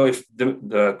don't know if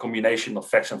the combination of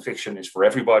facts and fiction is for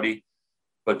everybody,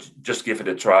 but just give it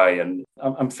a try. And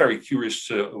I'm very curious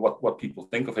what people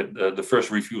think of it. The first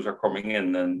reviews are coming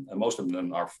in, and most of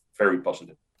them are very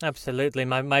positive. Absolutely.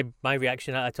 My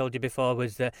reaction, I told you before,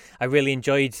 was that I really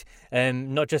enjoyed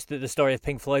not just the story of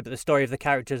Pink Floyd, but the story of the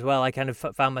character as well. I kind of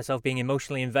found myself being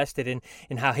emotionally invested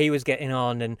in how he was getting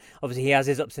on. And obviously he has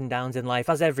his ups and downs in life,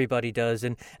 as everybody does.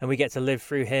 And we get to live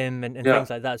through him and things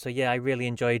like that. So yeah, I really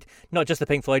enjoyed not just the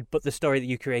Pink Floyd, but the story that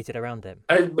you created around him.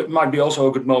 It might be also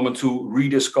a good moment to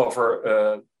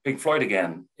rediscover Pink Floyd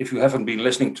again. If you haven't been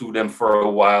listening to them for a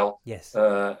while, yes,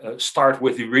 start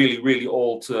with the really, really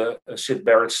old Syd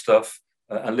Barrett stuff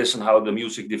and listen how the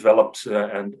music developed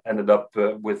and ended up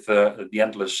with the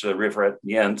Endless River at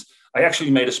the end. I actually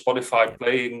made a Spotify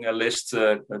playing list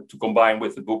to combine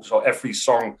with the book. So every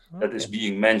song that is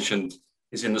being mentioned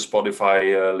is in the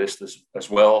Spotify list as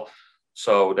well.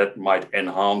 So that might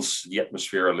enhance the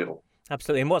atmosphere a little.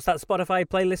 Absolutely. And what's that Spotify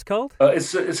playlist called?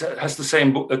 It has the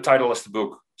same title as the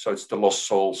book. So it's the Lost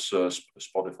Souls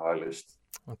Spotify list.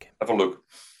 Okay. Have a look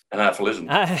and have a listen.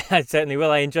 I certainly will.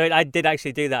 I did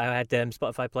actually do that. I had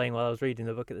Spotify playing while I was reading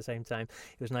the book at the same time.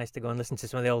 It was nice to go and listen to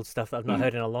some of the old stuff that I've not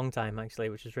heard in a long time, actually,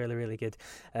 which was really, really good.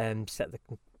 Set the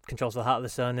Controls for the Heart of the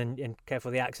Sun and Care for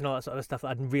the Axe and all that sort of stuff that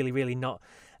I'd really, really not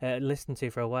listened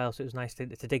to for a while. So it was nice to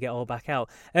dig it all back out.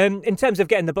 In terms of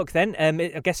getting the book then,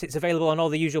 I guess it's available on all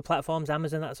the usual platforms,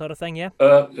 Amazon, that sort of thing, yeah?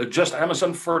 Just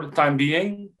Amazon for the time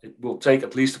being. It will take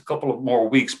at least a couple of more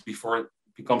weeks before it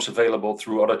becomes available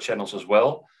through other channels as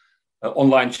well.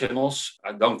 Online channels,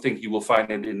 I don't think you will find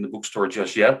it in the bookstore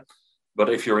just yet. But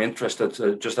if you're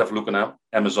interested, just have a look on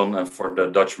Amazon. And for the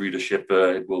Dutch readership,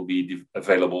 it will be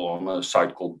available on a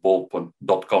site called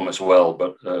bol.com as well.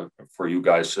 But for you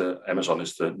guys, Amazon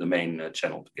is the main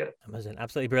channel to get it. Amazon,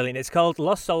 absolutely brilliant. It's called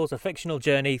Lost Souls, A Fictional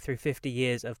Journey Through 50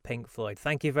 Years of Pink Floyd.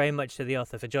 Thank you very much to the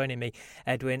author for joining me,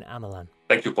 Edwin Amelan.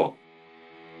 Thank you, Paul.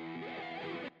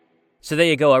 So there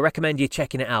you go, I recommend you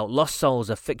checking it out. Lost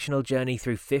Souls, a fictional journey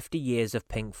through 50 years of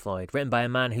Pink Floyd, written by a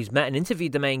man who's met and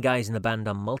interviewed the main guys in the band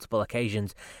on multiple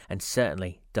occasions and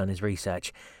certainly done his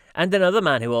research. And another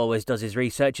man who always does his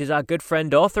research is our good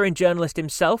friend, author and journalist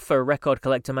himself for Record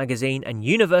Collector magazine and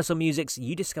Universal Music's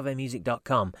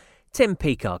youdiscovermusic.com, Tim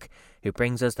Peacock, who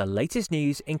brings us the latest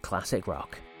news in classic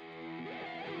rock.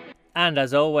 And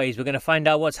as always, we're going to find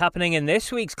out what's happening in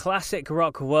this week's classic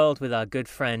rock world with our good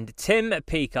friend Tim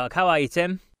Peacock. How are you,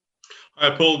 Tim?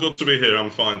 Hi, Paul. Good to be here. I'm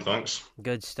fine, thanks.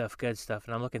 Good stuff.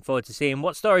 And I'm looking forward to seeing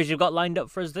what stories you've got lined up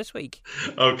for us this week.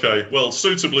 Okay, well,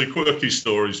 suitably quirky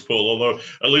stories, Paul, although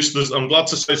at least I'm glad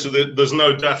to say there's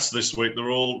no deaths this week. They're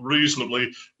all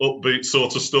reasonably upbeat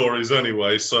sort of stories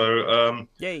anyway. So,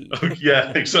 yay.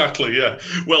 Yeah, exactly, yeah.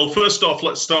 Well, first off,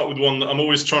 let's start with one that I'm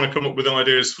always trying to come up with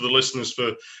ideas for the listeners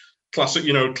for classic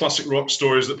rock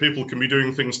stories that people can be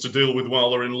doing things to deal with while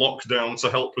they're in lockdown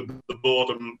to help with the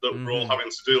boredom that we're all having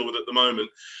to deal with at the moment.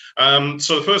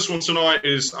 So the first one tonight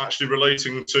is actually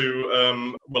relating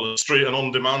to, an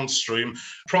on-demand stream.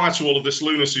 Prior to all of this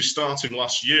lunacy starting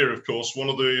last year, of course, one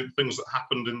of the things that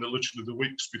happened in literally the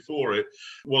weeks before it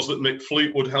was that Mick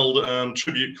Fleetwood held a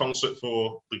tribute concert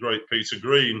for the great Peter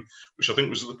Green, which I think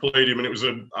was at the Palladium, and it was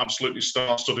an absolutely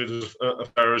star-studded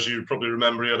affair, as you probably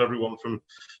remember. He had everyone from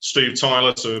Steve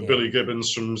Tyler to Billy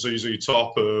Gibbons from ZZ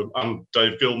Top and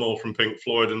Dave Gilmour from Pink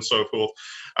Floyd and so forth.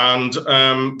 And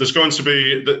there's going to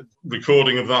be the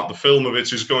recording of that. The film of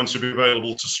it is going to be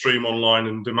available to stream online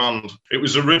and demand. It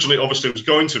was originally, obviously, it was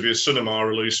going to be a cinema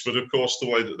release, but of course, the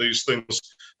way that these things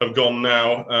have gone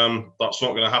now, that's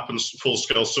not going to happen.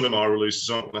 Full-scale cinema releases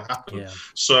aren't going to happen. Yeah.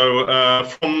 So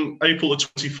from April the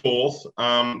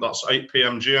 24th, that's 8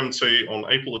 p.m. GMT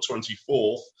on April the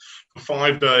 24th, for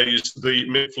 5 days, the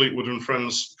Mick Fleetwood and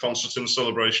Friends concert in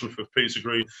celebration for Peter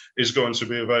Green is going to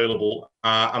be available.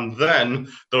 And then,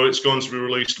 though it's going to be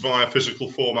released via physical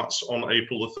formats on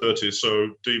April the 30th,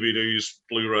 so DVDs,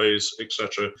 Blu-rays,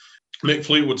 etc. Mick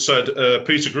Fleetwood said,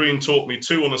 Peter Green taught me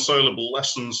two unassailable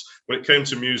lessons when it came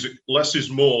to music. Less is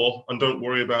more, and don't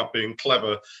worry about being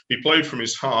clever. He played from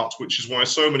his heart, which is why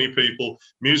so many people,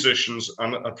 musicians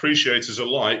and appreciators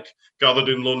alike, gathered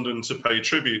in London to pay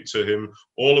tribute to him,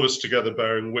 all of us together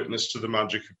bearing witness to the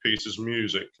magic of Peter's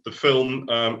music. The film,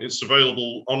 it's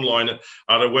available online at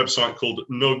a website called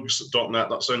nugs.net,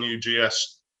 that's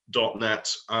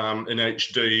Nugs.net, in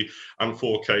HD and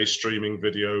 4K streaming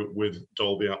video with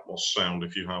Dolby Atmos sound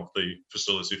if you have the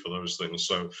facility for those things.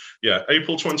 So yeah,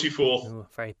 April 24th. Ooh,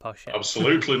 very posh. Yeah.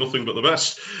 Absolutely, nothing but the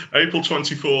best. April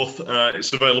 24th,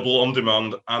 it's available on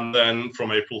demand, and then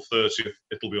from April 30th,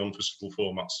 it'll be on physical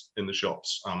formats in the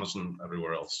shops, Amazon,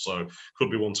 everywhere else. So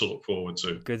could be one to look forward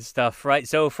to. Good stuff. Right,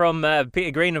 so from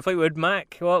Peter Green and Fleetwood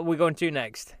Mac, what are we going to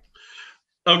next?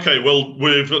 Okay, well,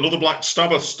 with another Black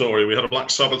Sabbath story. We had a Black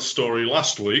Sabbath story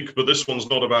last week, but this one's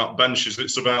not about benches.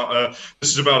 It's about this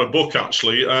is about a book,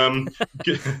 actually.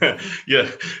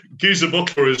 Yeah, Geezer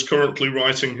Butler is currently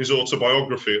writing his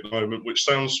autobiography at the moment, which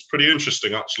sounds pretty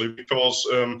interesting, actually, because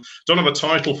don't have a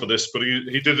title for this, but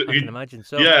he did. I can imagine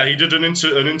so. Yeah, he did an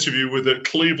interview with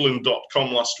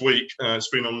Cleveland.com last week. It's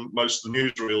been on most of the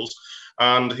newsreels,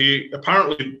 and he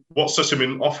apparently what set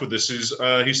him off with this is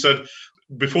he said,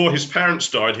 before his parents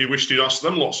died, he wished he'd asked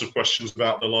them lots of questions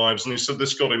about their lives. And he said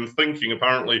this got him thinking,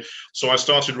 apparently. So I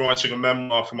started writing a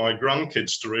memoir for my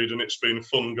grandkids to read, and it's been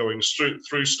fun going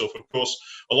through stuff. Of course,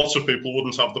 a lot of people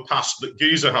wouldn't have the past that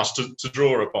Geezer has to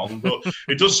draw upon, but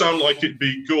it does sound like it'd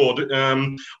be good.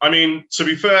 I mean, to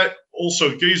be fair,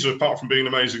 also Geezer, apart from being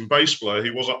an amazing bass player,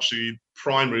 he was actually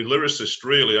primary lyricist,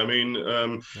 really. I mean,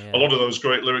 a lot of those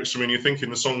great lyrics, I mean, you're thinking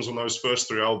the songs on those first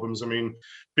three albums, I mean,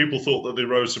 people thought that they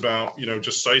wrote about,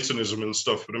 just Satanism and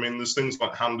stuff, but I mean, there's things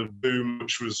like Hand of Doom,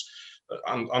 which was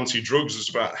anti-drugs, it's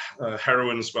about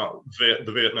heroin, it's about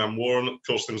the Vietnam War, and of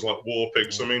course things like War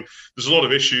Pigs. I mean, there's a lot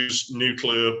of issues,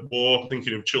 nuclear war,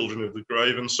 thinking of Children of the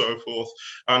Grave and so forth,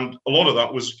 and a lot of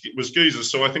that was Geezer.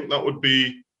 So I think that would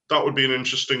be an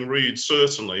interesting read,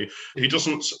 certainly. He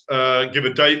doesn't give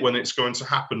a date when it's going to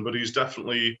happen, but he's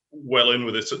definitely well in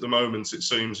with it at the moment. It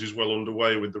seems he's well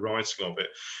underway with the writing of it.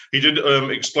 He did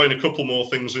explain a couple more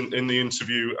things in the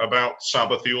interview about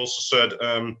Sabbath. He also said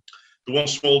the one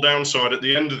small downside at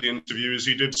the end of the interview is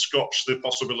he did scotch the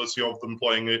possibility of them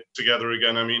playing it together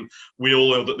again. I mean, we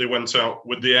all know that they went out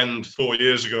with the End 4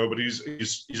 years ago, but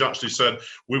he's actually said,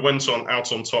 we went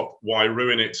out on top, why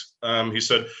ruin it? He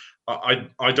said,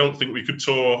 I don't think we could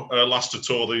last a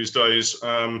tour these days.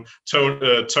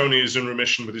 Tony is in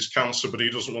remission with his cancer, but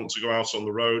he doesn't want to go out on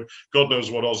the road. God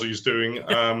knows what Ozzy's doing.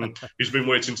 He's been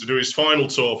waiting to do his final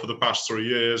tour for the past 3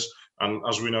 years. And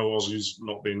as we know, Ozzy's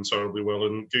not been terribly well.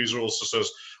 And Geezer also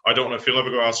says, I don't know if he'll ever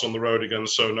go out on the road again,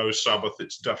 so no Sabbath.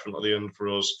 It's definitely the end for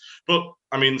us. But,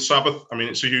 I mean, Sabbath, I mean,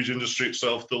 it's a huge industry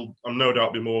itself. There'll no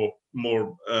doubt be more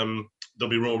there'll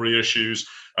be more reissues.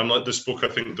 And like this book, I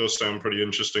think, does sound pretty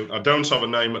interesting. I don't have a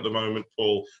name at the moment,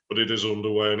 Paul, but it is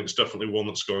underway, and it's definitely one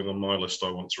that's going on my list. I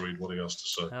want to read what he has to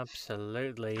say.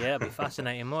 Absolutely, yeah, it'll be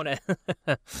fascinating, won't it?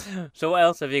 So what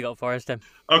else have you got for us, Tim?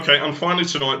 Okay, and finally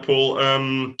tonight, Paul,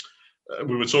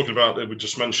 we were talking about, we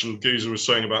just mentioned, Geezer was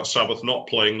saying about Sabbath not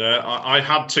playing there. I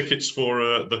had tickets for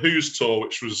the Who's tour,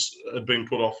 which had been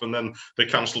put off, and then they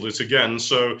cancelled it again.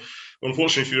 So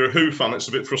unfortunately, if you're a Who fan, it's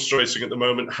a bit frustrating at the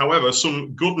moment. However,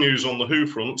 some good news on the Who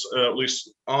front, at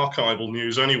least archival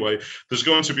news anyway. There's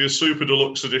going to be a super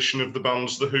deluxe edition of the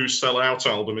band's The Who Sell Out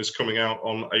album is coming out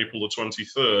on April the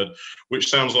 23rd, which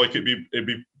sounds like it'd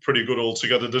be pretty good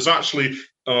altogether. There's actually,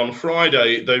 on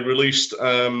Friday, they released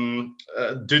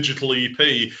a digital EP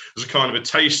as a kind of a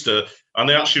taster, and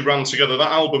they actually ran together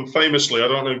that album famously. I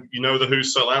don't know if you know the Who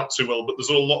Sell Out too well, but there's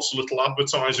lots of little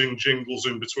advertising jingles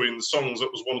in between the songs.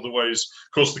 That was one of the ways.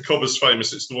 Of course, the cover's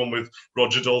famous. It's the one with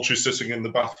Roger Daltrey sitting in the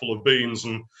bath full of beans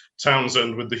and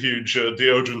Townsend with the huge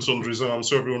deodorant under his arm.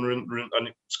 So everyone, and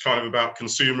it's kind of about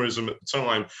consumerism at the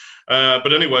time.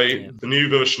 But anyway, the new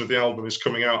version of the album is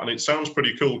coming out, and it sounds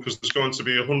pretty cool because there's going to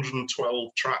be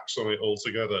 112 tracks on it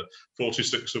altogether,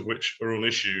 46 of which are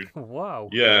unissued. Wow.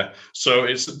 Yeah, so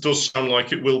it does sound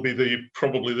like it will be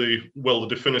probably the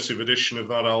definitive edition of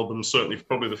that album, certainly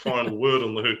probably the final word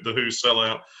on the Who Sell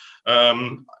Out.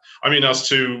 I mean, as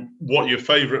to what your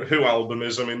favourite Who album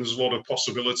is, I mean, there's a lot of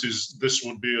possibilities. This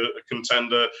would be a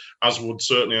contender, as would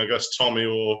certainly, I guess, Tommy,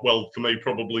 or, well, for me,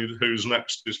 probably Who's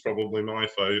Next is probably my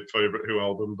favourite Who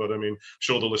album. But, I mean,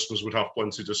 sure the listeners would have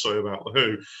plenty to say about the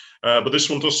Who. But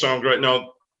this one does sound great.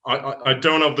 Now, I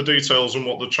don't have the details on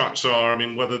what the tracks are. I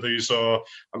mean, whether these are,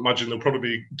 I imagine there'll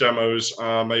probably be demos,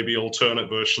 maybe alternate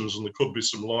versions, and there could be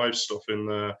some live stuff in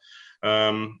there.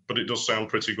 But it does sound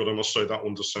pretty good. I must say that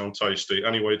one does sound tasty.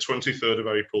 Anyway, 23rd of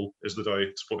April is the day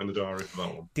to put in the diary for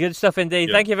that one. Good stuff indeed.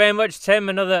 Yeah. Thank you very much, Tim.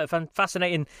 Another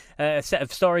fascinating set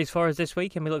of stories for us this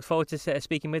week, and we look forward to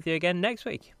speaking with you again next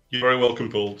week. You're very welcome,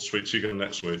 Paul. Speak to you again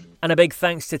next week. And a big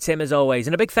thanks to Tim as always,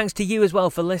 and a big thanks to you as well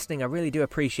for listening. I really do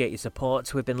appreciate your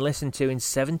support. We've been listened to in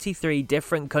 73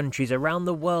 different countries around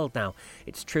the world now.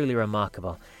 It's truly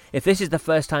remarkable. If this is the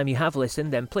first time you have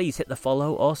listened, then please hit the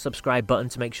follow or subscribe button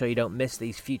to make sure you don't miss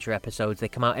these future episodes. They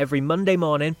come out every Monday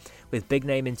morning with big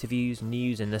name interviews,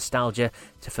 news and nostalgia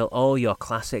to fill all your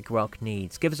classic rock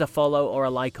needs. Give us a follow or a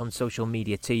like on social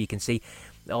media too. You can see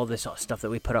all the sort of stuff that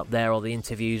we put up there, all the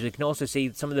interviews. You can also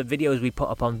see some of the videos we put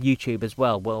up on YouTube as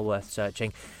well, well worth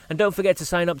searching. And don't forget to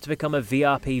sign up to become a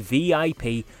VRP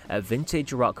VIP at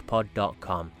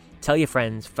vintagerockpod.com. Tell your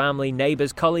friends, family,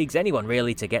 neighbours, colleagues, anyone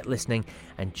really to get listening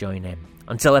and join in.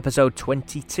 Until episode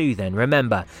 22 then,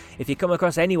 remember, if you come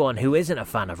across anyone who isn't a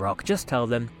fan of rock, just tell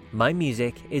them, my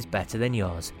music is better than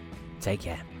yours. Take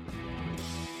care.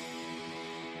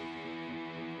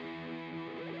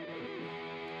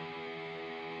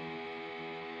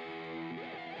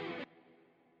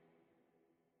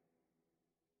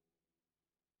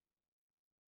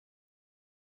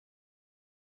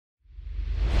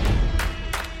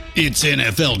 It's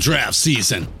NFL draft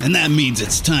season, and that means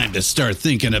it's time to start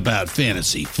thinking about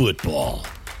fantasy football.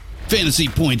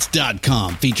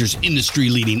 FantasyPoints.com features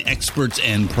industry-leading experts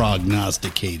and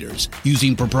prognosticators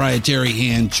using proprietary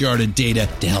hand-charted data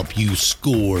to help you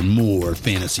score more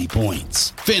fantasy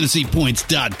points.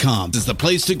 FantasyPoints.com is the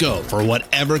place to go for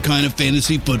whatever kind of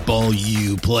fantasy football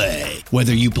you play.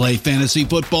 Whether you play fantasy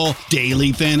football,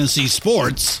 daily fantasy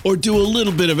sports, or do a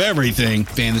little bit of everything,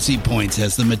 Fantasy Points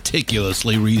has the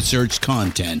meticulously researched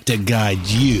content to guide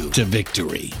you to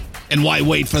victory. And why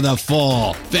wait for the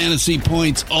fall? Fantasy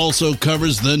Points also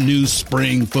covers the new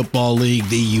spring football league,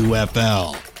 the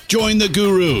UFL. Join the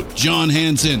guru, John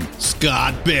Hansen,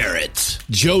 Scott Barrett,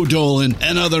 Joe Dolan,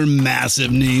 and other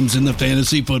massive names in the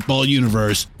fantasy football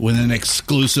universe with an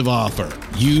exclusive offer.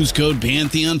 Use code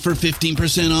Pantheon for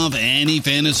 15% off any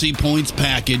Fantasy Points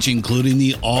package, including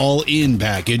the all-in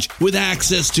package, with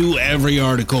access to every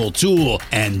article, tool,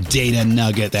 and data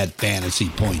nugget that Fantasy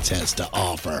Points has to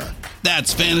offer.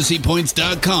 That's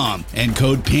FantasyPoints.com and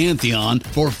code Pantheon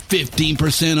for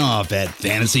 15% off at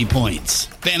Fantasy Points.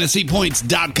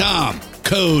 FantasyPoints.com,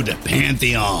 code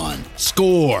Pantheon.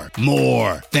 Score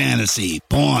more fantasy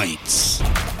points.